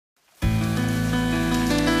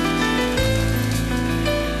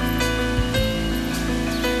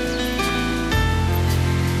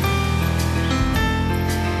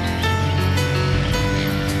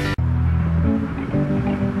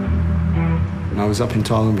I was up in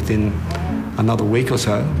Thailand within another week or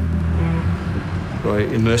so. I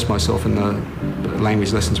immersed myself in the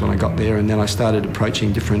language lessons when I got there, and then I started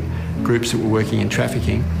approaching different groups that were working in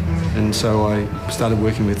trafficking. And so I started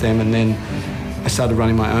working with them, and then I started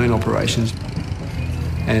running my own operations.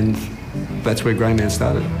 And that's where Greyman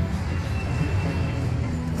started.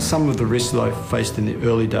 Some of the risks that I faced in the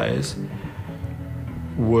early days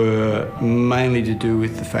were mainly to do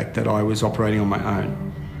with the fact that I was operating on my own.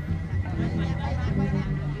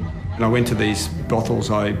 And I went to these brothels,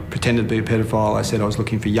 I pretended to be a pedophile, I said I was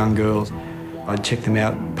looking for young girls. I'd check them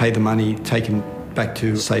out, pay the money, take them back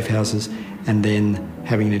to safe houses, and then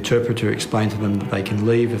having an interpreter explain to them that they can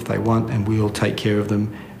leave if they want and we'll take care of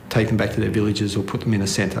them, take them back to their villages or put them in a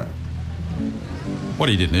centre. What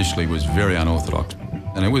he did initially was very unorthodox,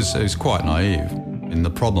 and it was quite naive. And the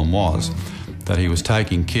problem was that he was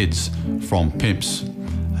taking kids from pimps,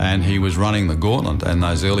 and he was running the gauntlet in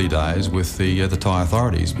those early days with the Thai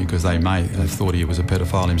authorities because they may have thought he was a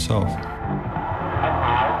pedophile himself.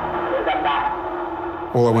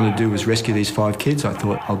 All I wanted to do was rescue these 5 kids. I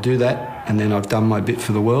thought, I'll do that, and then I've done my bit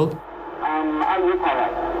for the world.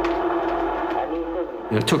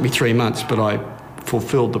 It took me 3 months, but I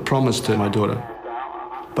fulfilled the promise to my daughter.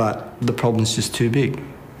 But the problem's just too big,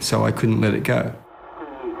 so I couldn't let it go.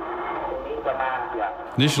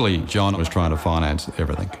 Initially, John was trying to finance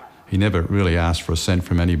everything. He never really asked for a cent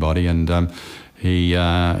from anybody, and he,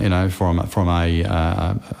 from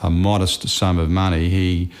a modest sum of money,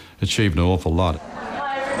 he achieved an awful lot.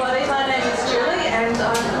 Hi everybody, my name is Julie, and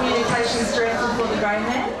I'm Communications Director for the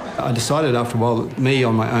Greyman. I decided after a while that me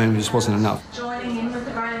on my own just wasn't enough. Joining in with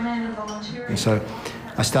the Greyman and volunteering. And so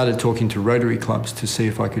I started talking to Rotary clubs to see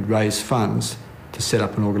if I could raise funds to set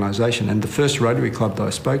up an organisation. And the first Rotary club that I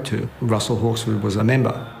spoke to, Russell Hawkswood, was a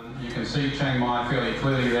member. You can see Chiang Mai fairly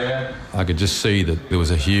clearly there. I could just see that there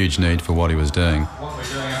was a huge need for what he was doing. What we're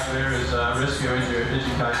doing up there is rescue,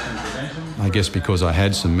 education and prevention. I guess because I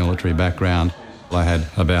had some military background, I had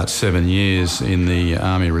about 7 years in the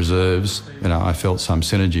Army Reserves. I felt some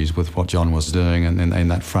synergies with what John was doing in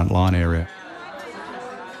that front line area.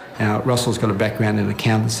 Now, Russell's got a background in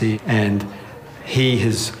accountancy, and he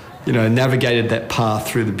has navigated that path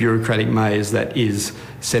through the bureaucratic maze that is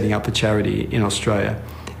setting up a charity in Australia.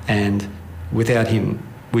 And without him,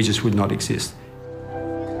 we just would not exist.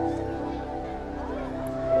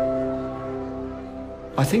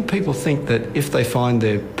 I think people think that if they find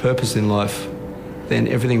their purpose in life, then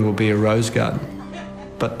everything will be a rose garden.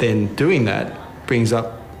 But then doing that brings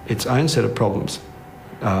up its own set of problems.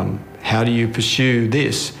 How do you pursue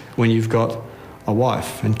this when you've got a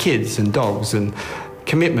wife and kids and dogs and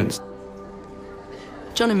commitments?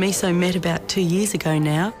 John and Miso met about 2 years ago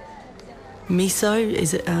now. Miso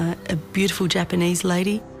is a beautiful Japanese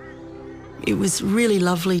lady. It was really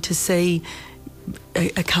lovely to see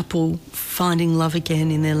a couple finding love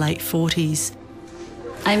again in their late 40s.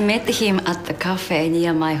 I met him at the cafe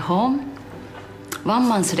near my home. 1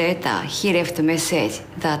 month later, he left a message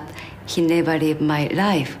that he never lived my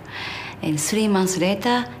life. And 3 months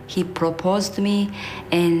later, he proposed to me,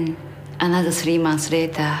 and another 3 months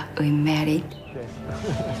later, we married.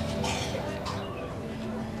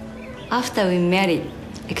 After we married,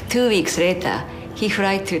 like 2 weeks later, he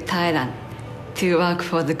flew to Thailand to work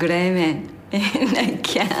for the Greyman. And I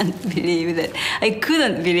can't believe that. I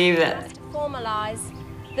couldn't believe that. Formalise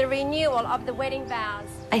the renewal of the wedding vows.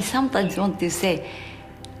 I sometimes want to say,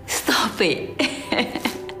 stop it.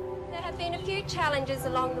 There have been a few challenges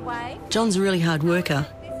along the way. John's a really hard worker.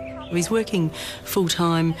 He's working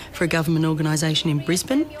full-time for a government organisation in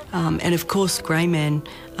Brisbane, and of course Greyman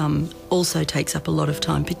also takes up a lot of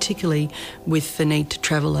time, particularly with the need to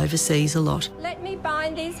travel overseas a lot. Let me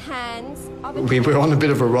bind these hands. We were on a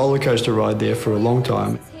bit of a roller coaster ride there for a long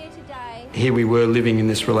time. Here we were living in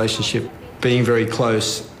this relationship, being very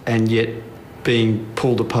close and yet being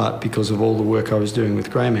pulled apart because of all the work I was doing with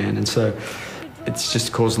Greyman, and so it's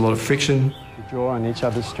just caused a lot of friction. We draw on each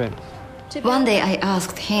other's strengths. One day I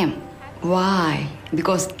asked him, why?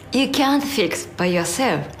 Because you can't fix by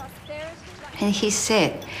yourself. And he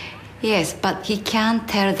said, yes, but he can't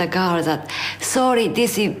tell the girl that, sorry,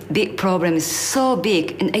 this big problem is so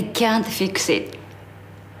big and I can't fix it.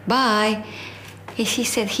 Bye. And she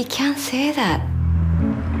said, he can't say that.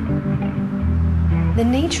 The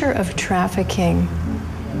nature of trafficking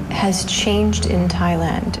has changed in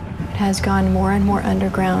Thailand. It has gone more and more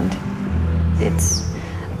underground. It's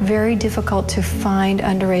very difficult to find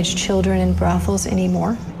underage children in brothels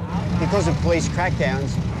anymore. Because of police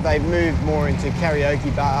crackdowns, they've moved more into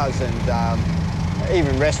karaoke bars and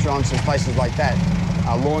even restaurants and places like that,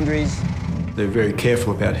 laundries. They're very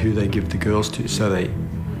careful about who they give the girls to, so they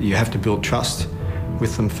You have to build trust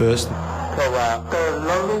with them first. So the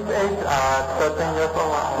longest age 13 years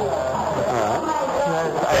old.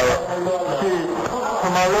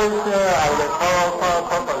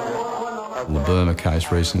 The Burma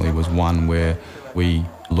case recently was one where we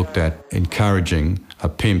looked at encouraging a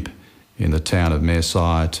pimp in the town of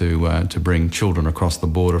Mersai to bring children across the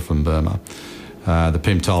border from Burma. The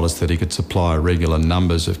pimp told us that he could supply regular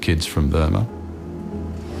numbers of kids from Burma.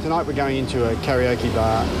 Tonight we're going into a karaoke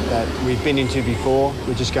bar that we've been into before.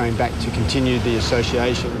 We're just going back to continue the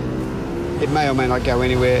association. It may or may not go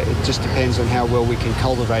anywhere. It just depends on how well we can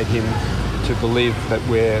cultivate him to believe that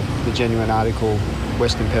we're the genuine article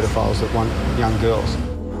Western pedophiles that want young girls.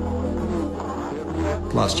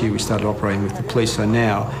 Last year we started operating with the police, so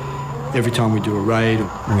now every time we do a raid,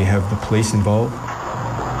 we have the police involved.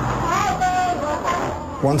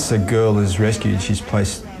 Once a girl is rescued, she's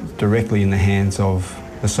placed directly in the hands of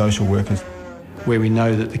the social workers, where we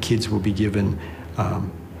know that the kids will be given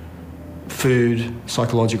food,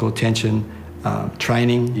 psychological attention,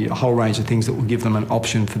 training, a whole range of things that will give them an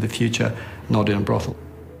option for the future, not in a brothel.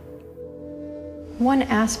 One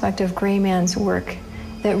aspect of Greyman's work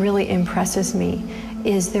that really impresses me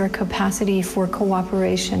is their capacity for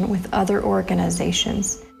cooperation with other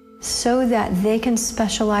organizations so that they can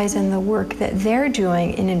specialize in the work that they're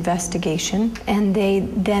doing in investigation, and they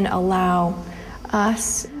then allow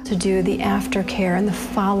us to do the aftercare and the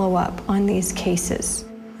follow-up on these cases.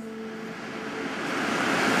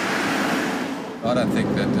 I don't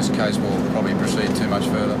think that this case will probably proceed too much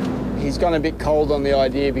further. He's gone a bit cold on the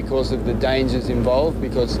idea because of the dangers involved,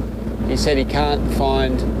 because he said he can't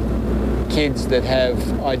find kids that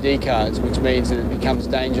have ID cards, which means that it becomes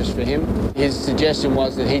dangerous for him. His suggestion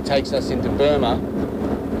was that he takes us into Burma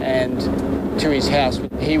and to his house.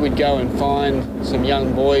 He would go and find some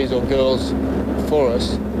young boys or girls for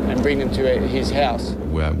us and bring them to his house.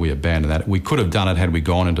 We abandoned that. We could have done it had we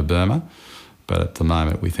gone into Burma, but at the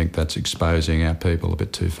moment we think that's exposing our people a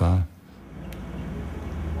bit too far.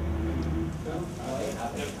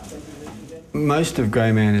 Most of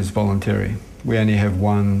Greyman is voluntary. We only have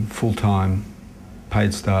one full-time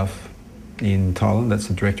paid staff in Thailand. That's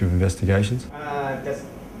the Director of Investigations.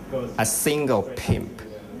 A single pimp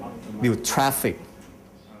will traffic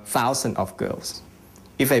thousands of girls.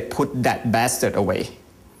 If I put that bastard away,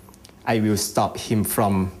 I will stop him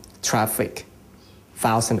from traffic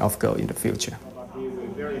thousands of girls in the future.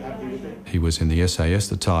 He was in the SAS,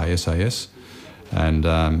 the Thai SAS,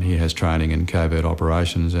 and he has training in covert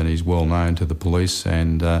operations, and he's well known to the police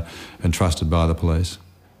and trusted by the police.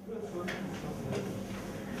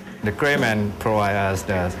 The Greyman provides us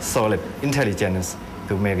the solid intelligence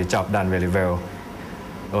to make the job done very well.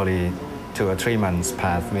 Only 2 or 3 months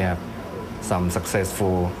past, we have some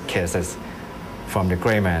successful cases from the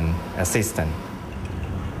Greyman assistant.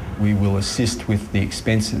 We will assist with the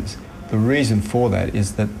expenses. The reason for that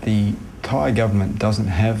is that the Thai government doesn't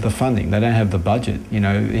have the funding. They don't have the budget. You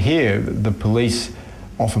know, here the police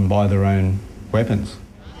often buy their own weapons.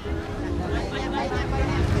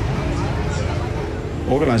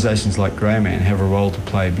 Organisations like Greyman have a role to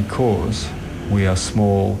play because we are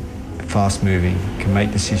small, fast-moving, can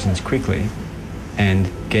make decisions quickly and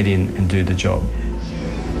get in and do the job.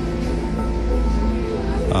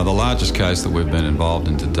 The largest case that we've been involved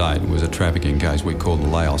in to date was a trafficking case we called the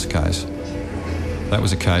Laos case. That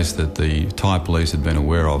was a case that the Thai police had been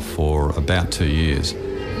aware of for about 2 years.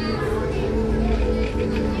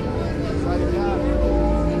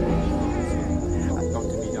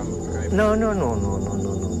 No.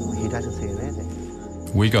 He doesn't say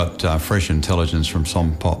anything. We got fresh intelligence from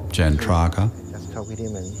Sompop Jantraka. Just talk with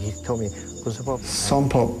him and he told me,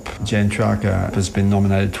 Sompop Jantraka has been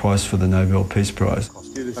nominated twice for the Nobel Peace Prize.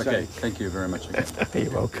 Okay, thank you very much again.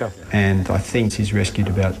 You're welcome. And I think he's rescued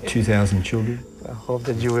about 2,000 children. I hope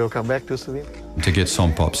that you will come back to Sweden. To get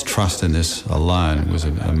Sompop's trust in this alone was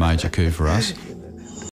a major coup for us.